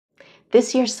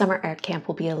This year's summer art camp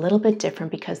will be a little bit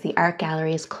different because the art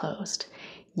gallery is closed.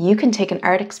 You can take an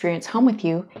art experience home with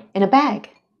you in a bag.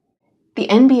 The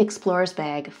NB Explorers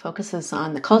bag focuses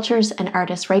on the cultures and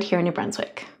artists right here in New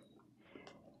Brunswick.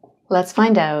 Let's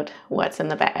find out what's in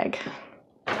the bag.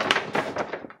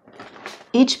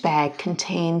 Each bag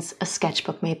contains a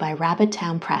sketchbook made by Rabbit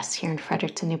Town Press here in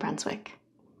Fredericton, New Brunswick.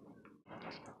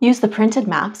 Use the printed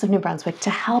maps of New Brunswick to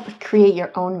help create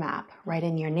your own map. Write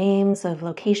in your names of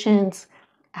locations,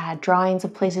 add drawings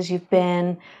of places you've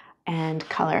been, and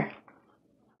color.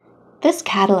 This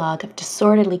catalogue of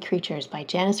disorderly creatures by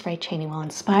Janice Wright Cheney will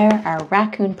inspire our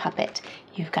raccoon puppet.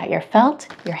 You've got your felt,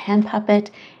 your hand puppet,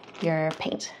 your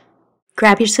paint.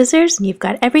 Grab your scissors and you've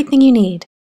got everything you need.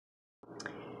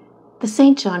 The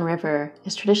St. John River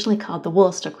is traditionally called the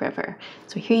Woolastook River.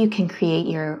 So here you can create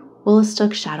your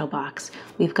Woolastook shadow box.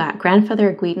 We've got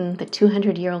Grandfather Agweetin, the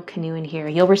 200-year-old canoe in here.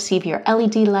 You'll receive your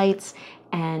LED lights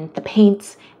and the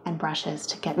paints and brushes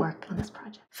to get work on this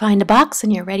project. Find a box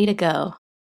and you're ready to go.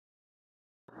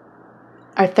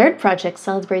 Our third project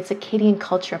celebrates Acadian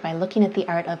culture by looking at the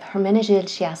art of Hermenegilde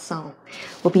Chiasson.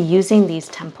 We'll be using these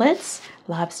templates,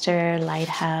 lobster,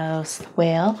 lighthouse,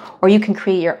 whale, or you can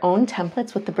create your own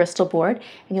templates with the Bristol board,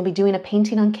 and you'll be doing a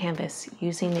painting on canvas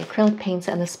using the acrylic paints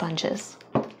and the sponges.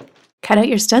 Cut out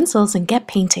your stencils and get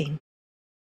painting.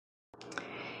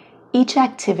 Each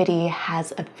activity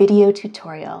has a video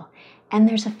tutorial, and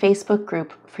there's a Facebook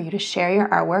group for you to share your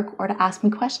artwork or to ask me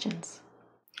questions.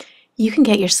 You can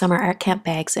get your summer art camp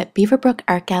bags at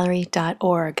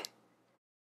beaverbrookartgallery.org.